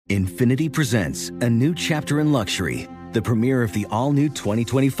Infinity presents a new chapter in luxury, the premiere of the all-new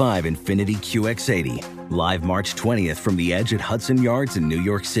 2025 Infinity QX80, live March 20th from the Edge at Hudson Yards in New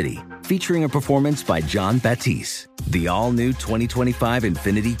York City, featuring a performance by John Batiste. The all-new 2025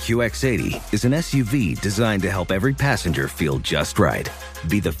 Infinity QX80 is an SUV designed to help every passenger feel just right.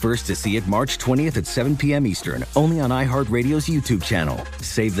 Be the first to see it March 20th at 7 p.m. Eastern, only on iHeartRadio's YouTube channel.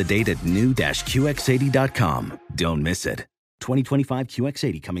 Save the date at new-QX80.com. Don't miss it. 2025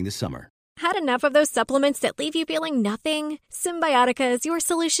 QX80 coming this summer. Had enough of those supplements that leave you feeling nothing? Symbiotica is your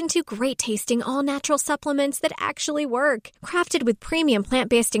solution to great-tasting, all-natural supplements that actually work. Crafted with premium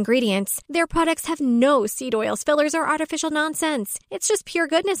plant-based ingredients, their products have no seed oils, fillers, or artificial nonsense. It's just pure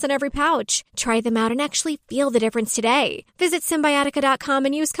goodness in every pouch. Try them out and actually feel the difference today. Visit Symbiotica.com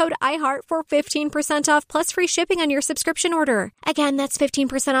and use code IHEART for 15% off plus free shipping on your subscription order. Again, that's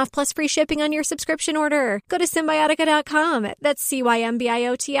 15% off plus free shipping on your subscription order. Go to Symbiotica.com. That's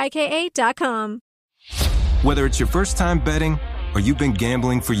CYMBIOTIKA.com. Whether it's your first time betting or you've been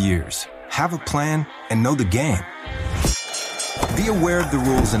gambling for years, have a plan and know the game. Be aware of the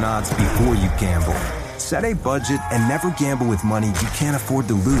rules and odds before you gamble. Set a budget and never gamble with money you can't afford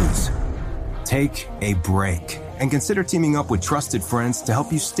to lose. Take a break and consider teaming up with trusted friends to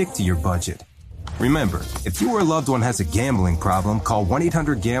help you stick to your budget. Remember, if you or a loved one has a gambling problem, call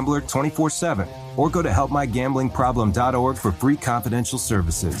 1-800-GAMBLER 24/7 or go to helpmygamblingproblem.org for free confidential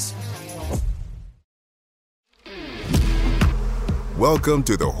services. Welcome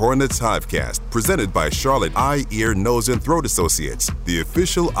to the Hornets Hivecast, presented by Charlotte Eye, Ear, Nose, and Throat Associates, the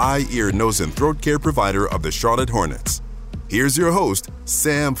official eye, ear, nose, and throat care provider of the Charlotte Hornets. Here's your host,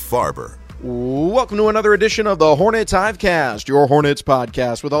 Sam Farber. Welcome to another edition of the Hornets Hivecast, your Hornets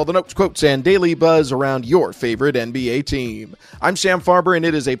podcast with all the notes, quotes, and daily buzz around your favorite NBA team. I'm Sam Farber, and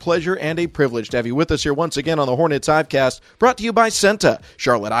it is a pleasure and a privilege to have you with us here once again on the Hornets Hivecast, brought to you by Senta,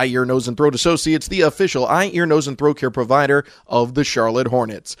 Charlotte Eye, Ear, Nose, and Throat Associates, the official eye, ear, nose, and throat care provider of the Charlotte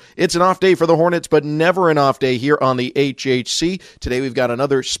Hornets. It's an off day for the Hornets, but never an off day here on the HHC. Today we've got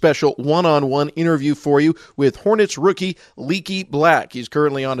another special one-on-one interview for you with Hornets rookie Leaky Black. He's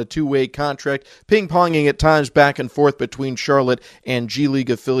currently on a two-way contract, ping-ponging at times back and forth between Charlotte and G League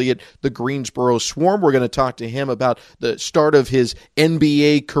affiliate, the Greensboro Swarm. We're going to talk to him about the start of his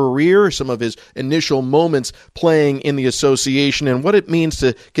NBA career, some of his initial moments playing in the association, and what it means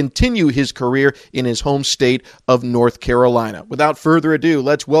to continue his career in his home state of North Carolina. Without further ado,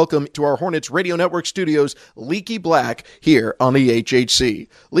 let's welcome to our Hornets Radio Network studios, Leaky Black, here on the HHC.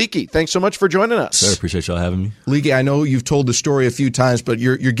 Leaky, thanks so much for joining us. Sir, appreciate y'all having me. Leaky, I know you've told the story a few times, but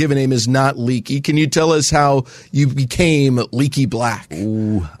your given name is not Leaky. Can you tell us how you became Leaky Black?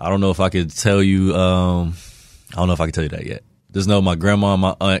 Ooh, I don't know if I could tell you. I don't know if I can tell you that yet. Just know my grandma and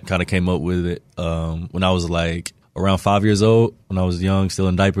my aunt kind of came up with it when I was like around 5 years old, when I was young, still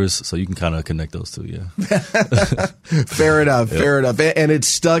in diapers. So you can kind of connect those two, yeah. Fair enough, fair enough. And it's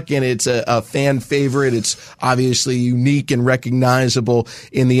stuck, and it's a fan favorite. It's obviously unique and recognizable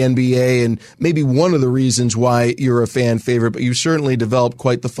in the NBA, and maybe one of the reasons why you're a fan favorite, but you've certainly developed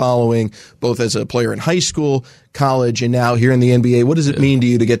quite the following, both as a player in high school, college, and now here in the NBA. What does it mean to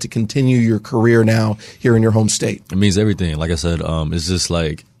you to get to continue your career now here in your home state? It means everything. Like I said, it's just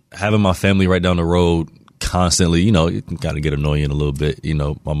like having my family right down the road constantly, it can kind of get annoying a little bit.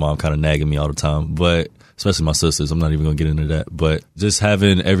 My mom kind of nagging me all the time, but especially my sisters. I'm not even going to get into that. But just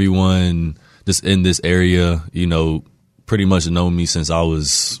having everyone just in this area, pretty much known me since I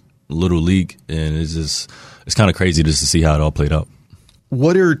was little league. And it's kind of crazy just to see how it all played out.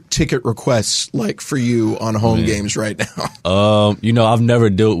 What are ticket requests like for you on home games right now? I've never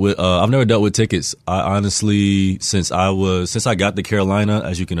dealt with tickets. I honestly, since I got to Carolina,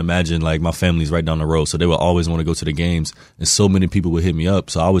 as you can imagine, like my family's right down the road, so they would always want to go to the games, and so many people would hit me up.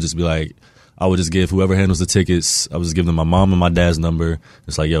 So I would just be like, I would just give whoever handles the tickets, I would just give them my mom and my dad's number.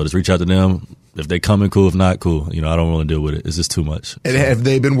 It's like, yo, just reach out to them. If they coming, cool. If not, cool. I don't want to deal with it. It's just too much. And have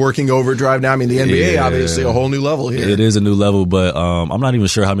they been working overdrive now? I mean, the NBA, obviously, a whole new level here. It is a new level, but I'm not even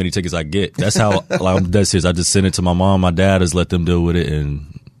sure how many tickets I get. That's how I'm dead serious. I just send it to my mom, my dad, just let them deal with it, and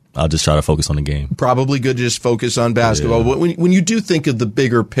I'll just try to focus on the game. Probably good to just focus on basketball. Yeah. When you do think of the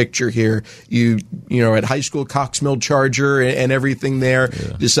bigger picture here, you at high school, Cox Mill Charger and everything there,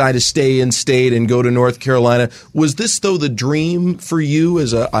 decide to stay in state and go to North Carolina. Was this, though, the dream for you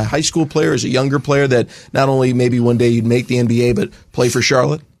as a high school player, as a younger player, that not only maybe one day you'd make the NBA, but play for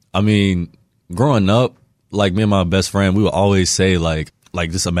Charlotte? I mean, growing up, like me and my best friend, we would always say, like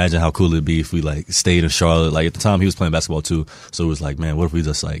just imagine how cool it'd be if we stayed in Charlotte. Like at the time he was playing basketball too, so it was like, man, what if we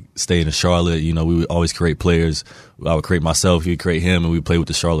just stayed in Charlotte? We would always create players. I would create myself, he would create him, and we play with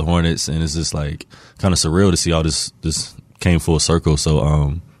the Charlotte Hornets. And it's just kind of surreal to see all this came full circle.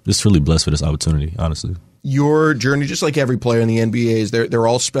 So just really blessed for this opportunity, honestly. Your journey, just like every player in the NBA, they're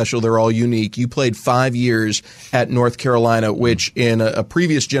all special. They're all unique. You played 5 years at North Carolina, which in a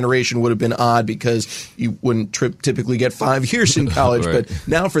previous generation would have been odd because you wouldn't typically get 5 years in college. Right. But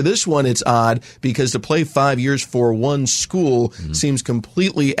now for this one, it's odd because to play 5 years for one school seems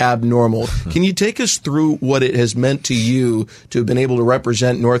completely abnormal. Can you take us through what it has meant to you to have been able to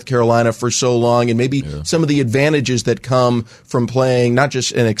represent North Carolina for so long, and maybe some of the advantages that come from playing not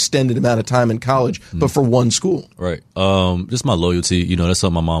just an extended amount of time in college, but for one school? Right. Just my loyalty. That's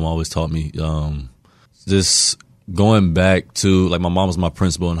something my mom always taught me. Just going back to, like, my mom was my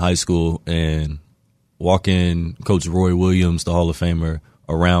principal in high school, and walking Coach Roy Williams, the Hall of Famer,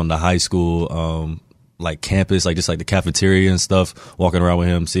 around the high school, like campus, like just like the cafeteria and stuff, walking around with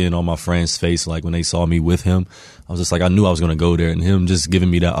him, seeing all my friends' face, like when they saw me with him, I was just like, I knew I was going to go there, and him just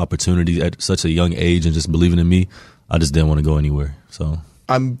giving me that opportunity at such a young age and just believing in me, I just didn't want to go anywhere. So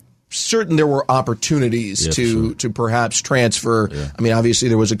I'm certain there were opportunities to perhaps transfer. I mean, obviously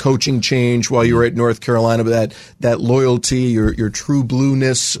there was a coaching change while you were at North Carolina, but that loyalty, your true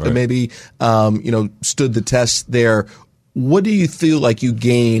blueness, maybe stood the test there. What do you feel like you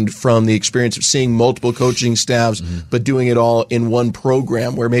gained from the experience of seeing multiple coaching staffs, but doing it all in one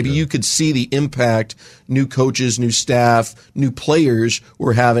program, where maybe you could see the impact new coaches, new staff, new players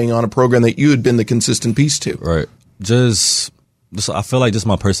were having on a program that you had been the consistent piece to? Right. I feel like just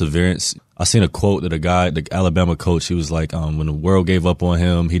my perseverance. I seen a quote that a guy, the Alabama coach, he was like, when the world gave up on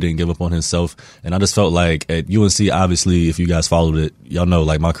him, he didn't give up on himself. And I just felt like at UNC, obviously, if you guys followed it, y'all know,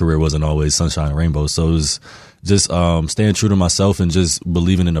 like, my career wasn't always sunshine and rainbows. So it was just staying true to myself and just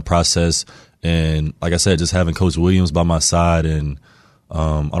believing in the process. And like I said, just having Coach Williams by my side. And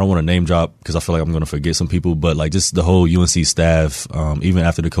I don't want to name drop because I feel like I'm going to forget some people, but like just the whole UNC staff, even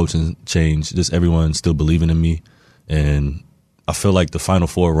after the coaching change, just everyone still believing in me. And I feel like the Final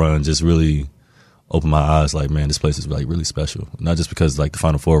Four run just really opened my eyes. Like, man, this place is like really special. Not just because like the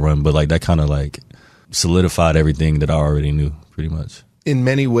Final Four run, but like that kind of like solidified everything that I already knew pretty much. In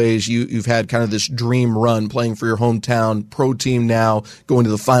many ways, you've had kind of this dream run playing for your hometown pro team now, going to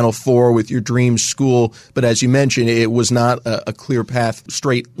the Final Four with your dream school. But as you mentioned, it was not a clear path,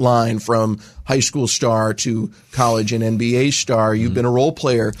 straight line from high school star to college and NBA star. You've been a role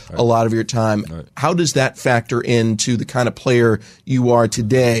player a lot of your time. How does that factor into the kind of player you are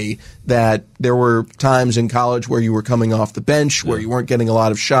today, that there were times in college where you were coming off the bench, where you weren't getting a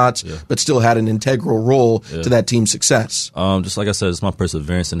lot of shots, but still had an integral role to that team's success? Just like I said, it's my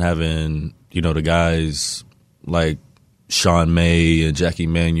perseverance and having, the guys like Sean May and Jackie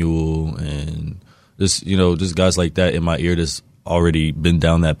Manuel and just guys like that in my ear that's already been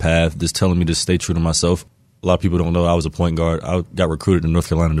down that path, just telling me to stay true to myself. A lot of people don't know I was a point guard. I got recruited in North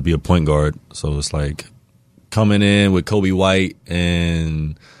Carolina to be a point guard. So it's like coming in with Kobe White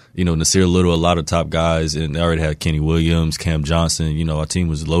and, Nasir Little, a lot of top guys, and they already had Kenny Williams, Cam Johnson. Our team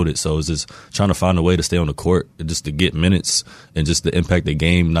was loaded. So it was just trying to find a way to stay on the court and just to get minutes and just to impact the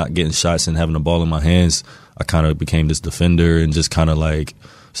game, not getting shots and having the ball in my hands. I kind of became this defender and just kind of like,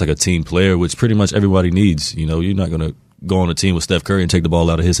 it's like a team player, which pretty much everybody needs. You're not going to go on a team with Steph Curry and take the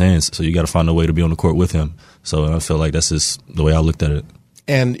ball out of his hands. So you got to find a way to be on the court with him. So I feel like that's just the way I looked at it.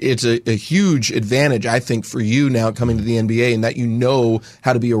 And it's a huge advantage, I think, for you now coming to the NBA, in that you know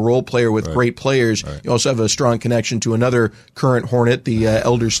how to be a role player with great players. You also have a strong connection to another current Hornet, the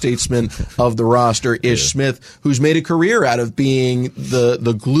elder statesman of the roster, Ish Smith, who's made a career out of being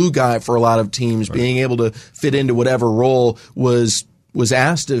the glue guy for a lot of teams, being able to fit into whatever role was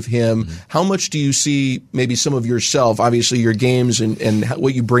asked of him. How much do you see maybe some of yourself? Obviously, your games and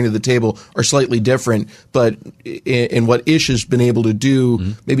what you bring to the table are slightly different, but in what Ish has been able to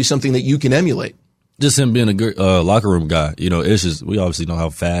do, maybe something that you can emulate. Just him being a good locker room guy. Ish we obviously know how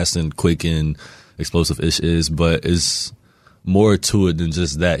fast and quick and explosive Ish is, but it's more to it than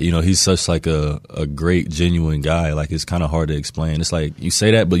just that. He's such like a great, genuine guy. Like, it's kind of hard to explain. It's like you say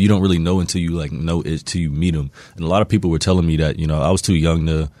that, but you don't really know until you know it, till you meet him. And a lot of people were telling me that, I was too young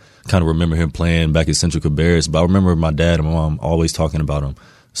to kind of remember him playing back at Central Cabarrus, but I remember my dad and my mom always talking about him.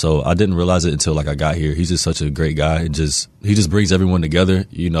 So I didn't realize it until I got here. He's just such a great guy. And he just brings everyone together.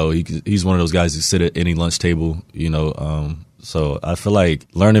 He's one of those guys who sit at any lunch table, so I feel like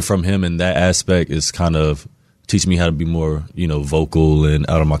learning from him in that aspect is kind of teach me how to be more, vocal and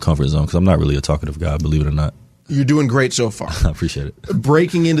out of my comfort zone, because I'm not really a talkative guy, believe it or not. You're doing great so far. I appreciate it.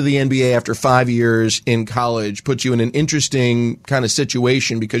 Breaking into the NBA after 5 years in college puts you in an interesting kind of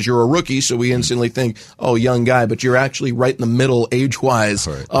situation because you're a rookie, so we instantly think, oh, young guy, but you're actually right in the middle age-wise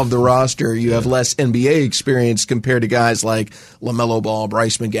of the roster. You have less NBA experience compared to guys like LaMelo Ball,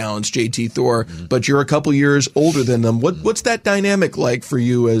 Bryce McGowan, JT Thor, but you're a couple years older than them. What's that dynamic like for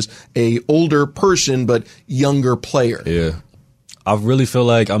you as a older person but younger player? Yeah. I really feel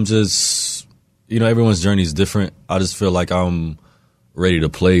like I'm just, everyone's journey is different. I just feel like I'm ready to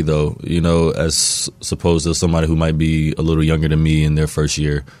play, though, as opposed to somebody who might be a little younger than me in their first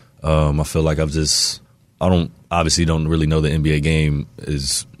year. I feel like I don't really know the NBA game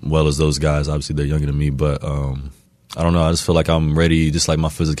as well as those guys. Obviously, they're younger than me, but I don't know. I just feel like I'm ready, just like my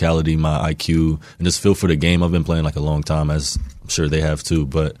physicality, my IQ, and just feel for the game. I've been playing like a long time, as I'm sure they have too,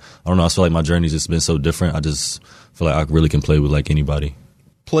 but I don't know. I feel like my journey's just been so different. I just feel like I really can play with like anybody.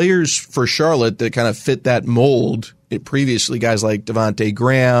 Players for Charlotte that kind of fit that mold previously, guys like Devontae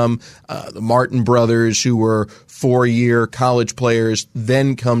Graham, the Martin brothers, who were 4-year college players,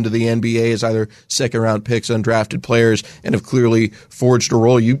 then come to the NBA as either second-round picks, undrafted players, and have clearly forged a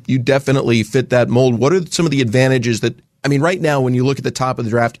role. You definitely fit that mold. What are some of the advantages that, right now when you look at the top of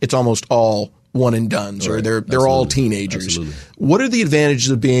the draft, it's almost all one and dones, or they're all teenagers. Absolutely. What are the advantages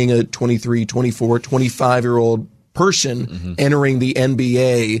of being a 23, 24, 25-year-old person entering the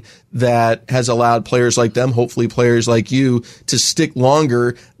NBA that has allowed players like them, hopefully players like you, to stick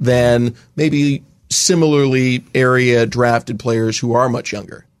longer than maybe similarly area drafted players who are much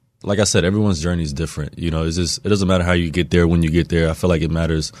younger? Like I said, everyone's journey is different. It doesn't matter how you get there, when you get there. I feel like it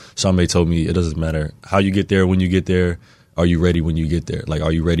matters. Sean May told me it doesn't matter how you get there, when you get there. Are you ready when you get there? Like,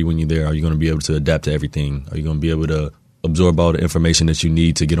 are you ready when you're there? Are you going to be able to adapt to everything? Are you going to be able to absorb all the information that you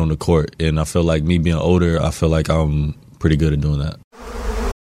need to get on the court? And I feel like me being older, I feel like I'm pretty good at doing that.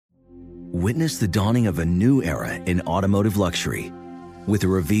 Witness the dawning of a new era in automotive luxury with a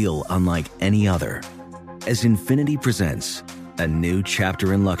reveal unlike any other as Infiniti presents a new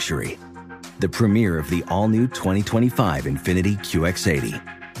chapter in luxury, the premiere of the all-new 2025 Infiniti QX80.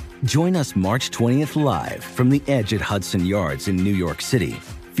 Join us March 20th live from the Edge at Hudson Yards in New York City,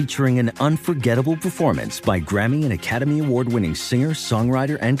 featuring an unforgettable performance by Grammy and Academy Award-winning singer,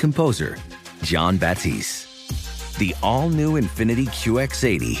 songwriter, and composer, Jon Batiste. The all-new Infiniti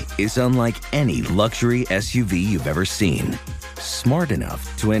QX80 is unlike any luxury SUV you've ever seen. Smart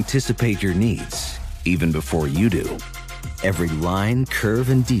enough to anticipate your needs, even before you do. Every line, curve,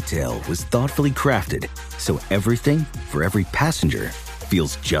 and detail was thoughtfully crafted, so everything for every passenger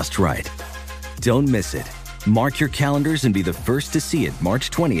feels just right. Don't miss it. Mark your calendars and be the first to see it March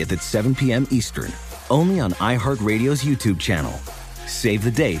 20th at 7 p.m. Eastern, only on iHeartRadio's YouTube channel. Save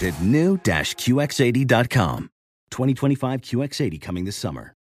the date at new-QX80.com. 2025 QX80 coming this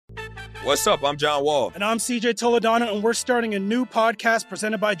summer. What's up? I'm John Wall. And I'm CJ Toledano, and we're starting a new podcast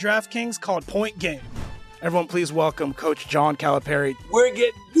presented by DraftKings called Point Game. Everyone, please welcome Coach John Calipari. We're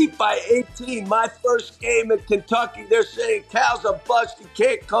getting beat by 18. My first game in Kentucky, they're saying Cal's a bust. He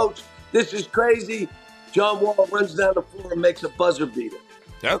can't coach. This is crazy. John Wall runs down the floor and makes a buzzer beater.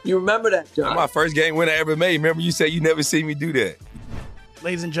 Yep. You remember that, John? That's my first game winner I ever made. Remember you said you never see me do that.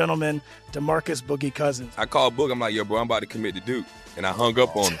 Ladies and gentlemen, DeMarcus Boogie Cousins. I called Boog. I'm like, yo, bro, I'm about to commit to Duke. And I hung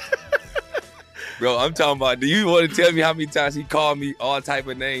up on him. Bro, I'm talking about, do you want to tell me how many times he called me all type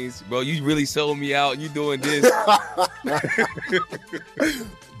of names? Bro, you really sold me out. You doing this.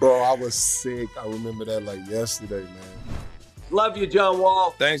 Bro, I was sick. I remember that like yesterday, man. Love you, John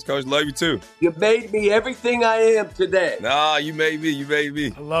Wall. Thanks, Coach. Love you, too. You made me everything I am today. Nah, you made me. You made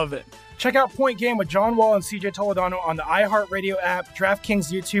me. I love it. Check out Point Game with John Wall and CJ Toledano on the iHeartRadio app,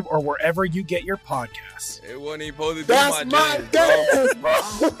 DraftKings YouTube, or wherever you get your podcasts. It wasn't even supposed to be That's my game, bro.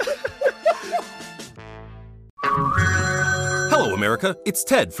 Hello, America. It's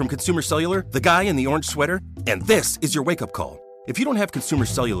Ted from Consumer Cellular, the guy in the orange sweater, and this is your wake-up call. If you don't have Consumer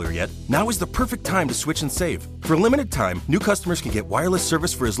Cellular yet, now is the perfect time to switch and save. For a limited time, new customers can get wireless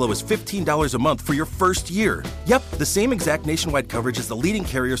service for as low as $15 a month for your first year. Yep, the same exact nationwide coverage as the leading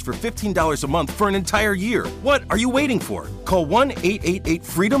carriers for $15 a month for an entire year. What are you waiting for? Call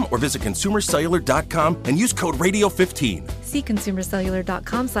 1-888-FREEDOM or visit consumercellular.com and use code RADIO15. See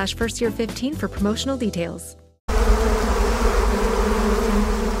consumercellular.com/firstyear15 for promotional details.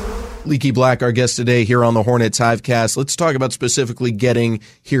 Leaky Black, our guest today here on the Hornets Hivecast. Let's talk about specifically getting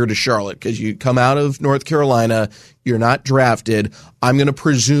here to Charlotte, because you come out of North Carolina, you're not drafted. I'm going to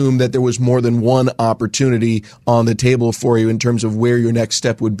presume that there was more than one opportunity on the table for you in terms of where your next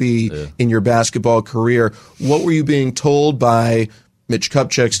step would be in your basketball career. What were you being told by Mitch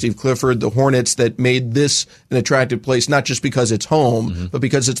Kupchak, Steve Clifford, the Hornets, that made this an attractive place, not just because it's home, but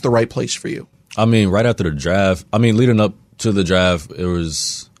because it's the right place for you? I mean, right after the draft, leading up to the draft, it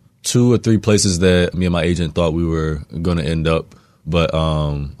was 2 or 3 places that me and my agent thought we were going to end up. But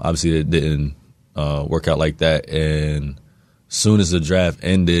obviously it didn't work out like that. And soon as the draft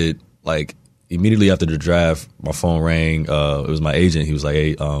ended, like immediately after the draft, my phone rang. It was my agent. He was like,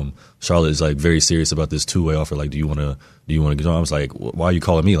 "Hey, Charlotte is like very serious about this 2-way offer. Like, do you want to get on?" I was like, "Why are you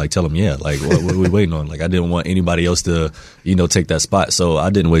calling me? Like, tell him yeah. Like, what are we waiting on?" Like, I didn't want anybody else to, take that spot. So I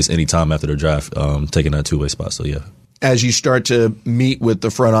didn't waste any time after the draft taking that 2-way spot. So yeah. As you start to meet with the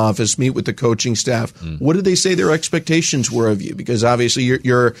front office, meet with the coaching staff, what did they say their expectations were of you? Because obviously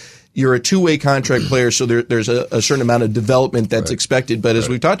you're a 2-way contract player, so there's a certain amount of development that's expected. But as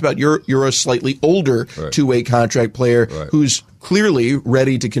we've talked about, you're a slightly older 2-way contract player who's clearly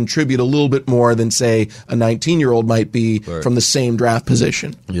ready to contribute a little bit more than, say, a 19-year-old might be from the same draft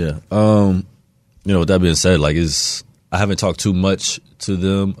position. Yeah. With that being said, I haven't talked too much to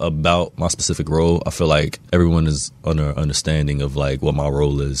them about my specific role. I feel like everyone is under understanding of like what my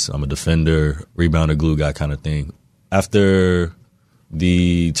role is. I'm a defender, rebounder, glue guy kind of thing. After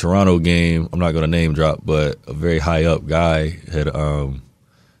the Toronto game, I'm not going to name drop, but a very high up guy had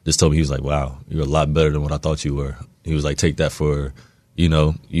just told me, he was like, "Wow, you're a lot better than what I thought you were." He was like, "Take that for, you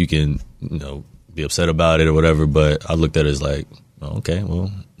can, be upset about it or whatever." But I looked at it as like, oh, okay, well,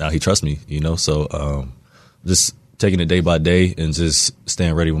 now he trusts me, So just taking it day by day and just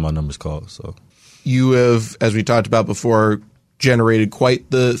staying ready when my number's called. So you have, as we talked about before, generated quite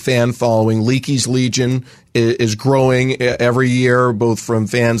the fan following. Leaky's Legion is growing every year, both from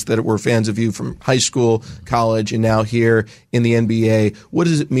fans that were fans of you from high school, college, and now here in the NBA. What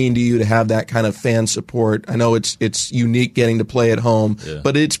does it mean to you to have that kind of fan support? I know it's unique getting to play at home,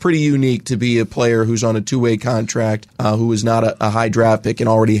 but it's pretty unique to be a player who's on a 2-way contract, who is not a high draft pick and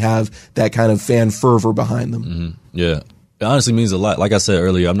already have that kind of fan fervor behind them. Mm-hmm. Yeah. It honestly means a lot. Like I said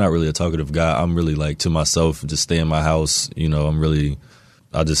earlier, I'm not really a talkative guy. I'm really like to myself, just stay in my house.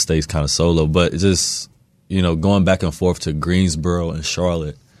 I just stay kind of solo. But it's just, going back and forth to Greensboro and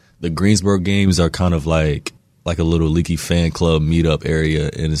Charlotte. The Greensboro games are kind of like a little Leaky fan club meetup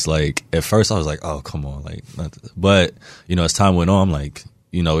area. And it's like, at first I was like, oh, come on. But, as time went on, I'm like,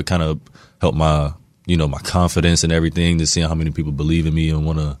 it kind of helped my, my confidence and everything, just seeing how many people believe in me and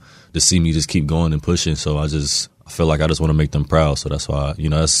want to see me just keep going and pushing. So I feel like I just want to make them proud. So that's why,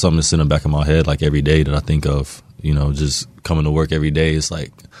 that's something that's in the back of my head, like every day that I think of, just coming to work every day. It's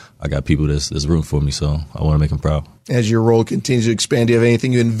like I got people that's rooting for me, so I want to make them proud. As your role continues to expand, do you have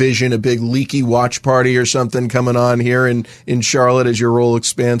anything you envision, a big Leaky watch party or something coming on here in Charlotte as your role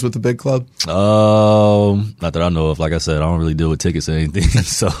expands with the big club? Not that I know of. Like I said, I don't really deal with tickets or anything.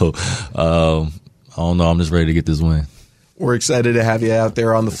 So I don't know. I'm just ready to get this win. We're excited to have you out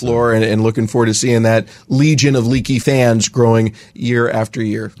there on the floor and looking forward to seeing that legion of Leaky fans growing year after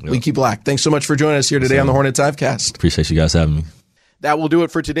year. Yep. Leaky Black, thanks so much for joining us here today on the Hornets Hivecast. Appreciate you guys having me. That will do it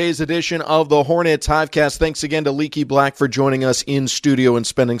for today's edition of the Hornets Hivecast. Thanks again to Leaky Black for joining us in studio and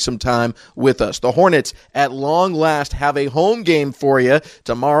spending some time with us. The Hornets, at long last, have a home game for you.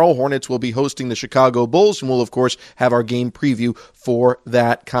 Tomorrow, Hornets will be hosting the Chicago Bulls, and we'll, of course, have our game preview for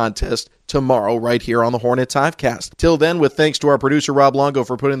that contest tomorrow right here on the Hornets Hivecast. Till then, with thanks to our producer Rob Longo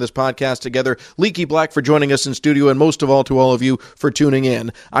for putting this podcast together, Leaky Black for joining us in studio, and most of all to all of you for tuning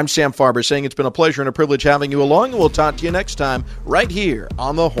in. I'm Sam Farber saying it's been a pleasure and a privilege having you along, and we'll talk to you next time right here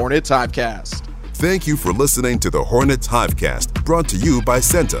on the Hornets Hivecast. Thank you for listening to the Hornets Hivecast, brought to you by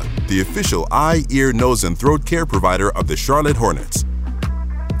Senta, the official eye, ear, nose, and throat care provider of the Charlotte Hornets.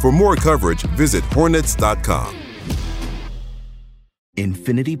 For more coverage, visit Hornets.com.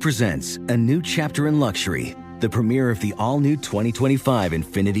 Infiniti presents a new chapter in luxury, the premiere of the all-new 2025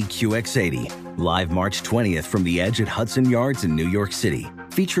 Infiniti QX80, live March 20th from the Edge at Hudson Yards in New York City,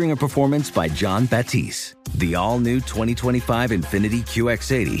 featuring a performance by John Batiste. The all-new 2025 Infiniti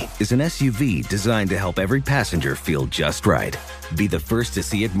QX80 is an SUV designed to help every passenger feel just right. Be the first to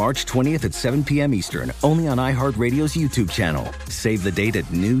see it March 20th at 7 p.m. Eastern, only on iHeartRadio's YouTube channel. Save the date at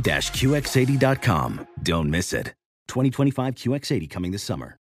new-QX80.com. Don't miss it. 2025 QX80 coming this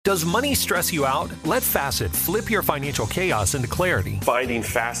summer. Does money stress you out? Let Facet flip your financial chaos into clarity. Finding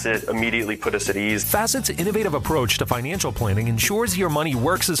Facet immediately put us at ease. Facet's innovative approach to financial planning ensures your money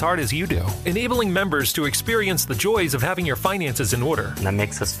works as hard as you do, enabling members to experience the joys of having your finances in order. And that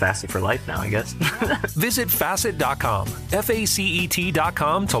makes us Facet for life now, I guess. Visit Facet.com,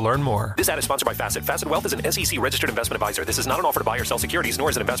 FACET.com to learn more. This ad is sponsored by Facet. Facet Wealth is an SEC registered investment advisor. This is not an offer to buy or sell securities,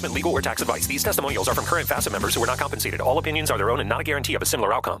 nor is it investment, legal, or tax advice. These testimonials are from current Facet members who are not compensated. All opinions are their own and not a guarantee of a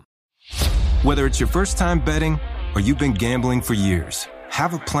similar outcome. Whether it's your first time betting or you've been gambling for years,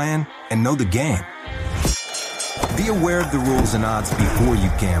 have a plan and know the game. Be aware of the rules and odds before you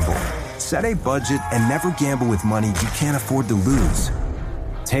gamble. Set a budget and never gamble with money you can't afford to lose.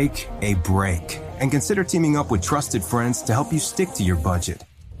 Take a break and consider teaming up with trusted friends to help you stick to your budget.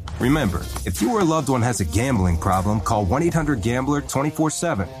 Remember, if you or a loved one has a gambling problem, call 1-800-GAMBLER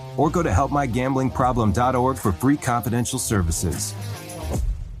 24/7 or go to helpmygamblingproblem.org for free confidential services.